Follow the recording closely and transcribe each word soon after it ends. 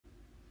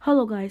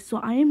Hello guys, so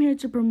I am here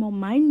to promote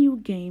my new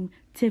game,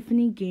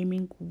 Tiffany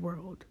Gaming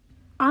World.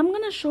 I'm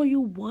going to show you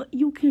what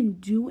you can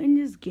do in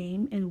this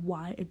game and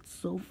why it's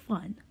so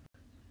fun.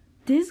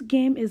 This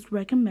game is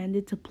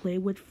recommended to play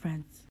with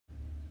friends.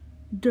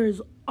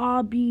 There's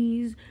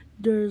obbies,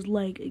 there's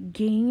like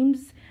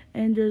games,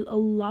 and there's a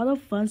lot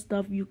of fun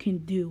stuff you can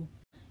do.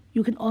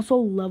 You can also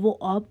level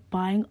up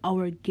buying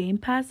our game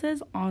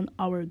passes on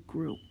our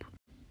group.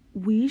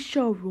 We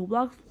show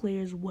Roblox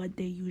players what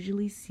they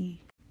usually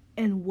see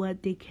and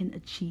what they can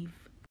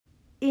achieve.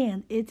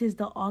 And it is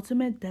the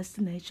ultimate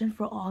destination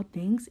for all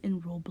things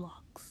in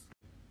Roblox.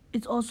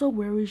 It's also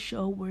where we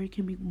show where you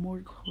can be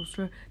more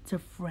closer to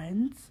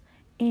friends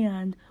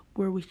and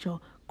where we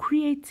show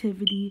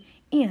creativity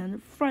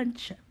and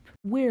friendship.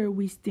 Where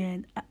we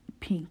stand at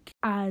pink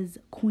as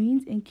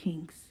queens and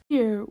kings.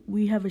 Here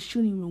we have a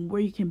shooting room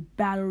where you can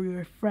battle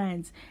your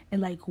friends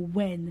and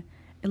win.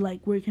 And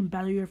where you can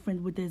battle your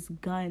friends with this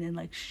gun and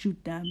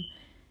shoot them.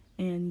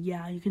 And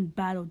yeah, you can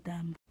battle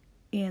them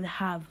and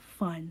have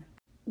fun.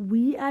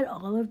 We add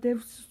all of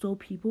this so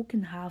people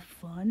can have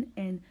fun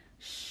and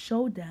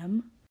show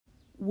them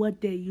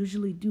what they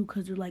usually do,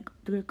 because there's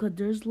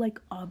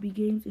obby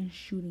games and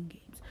shooting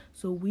games.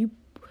 So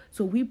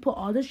we put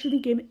all the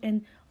shooting game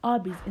and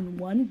obbies in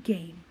one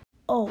game.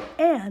 Oh,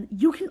 and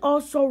you can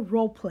also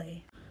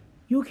roleplay.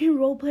 You can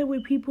roleplay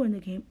with people in the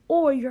game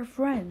or your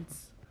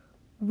friends.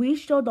 We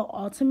show the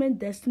ultimate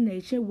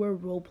destination where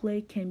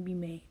roleplay can be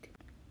made.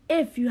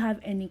 If you have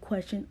any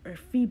questions or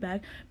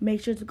feedback,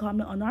 make sure to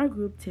comment on our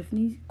group,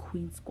 Tiffany's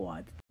Queen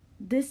Squad.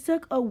 This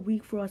took a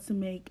week for us to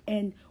make,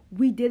 and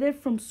we did it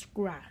from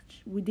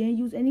scratch. We didn't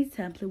use any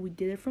template, we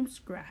did it from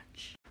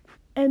scratch.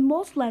 And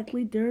most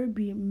likely, there will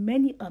be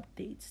many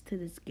updates to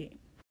this game.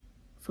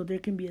 So there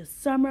can be a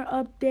summer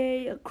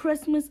update, a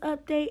Christmas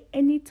update,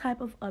 any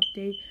type of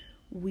update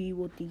we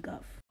will think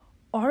of.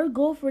 Our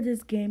goal for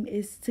this game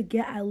is to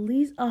get at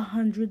least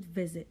 100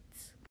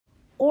 visits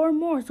or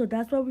more. So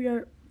that's why we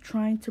are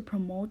trying to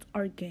promote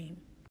our game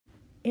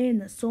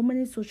in so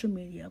many social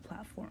media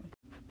platforms.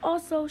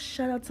 Also,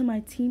 shout out to my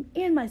team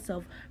and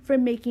myself for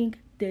making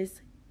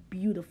this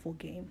beautiful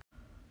game.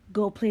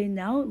 Go play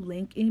now,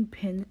 link in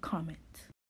pinned comment.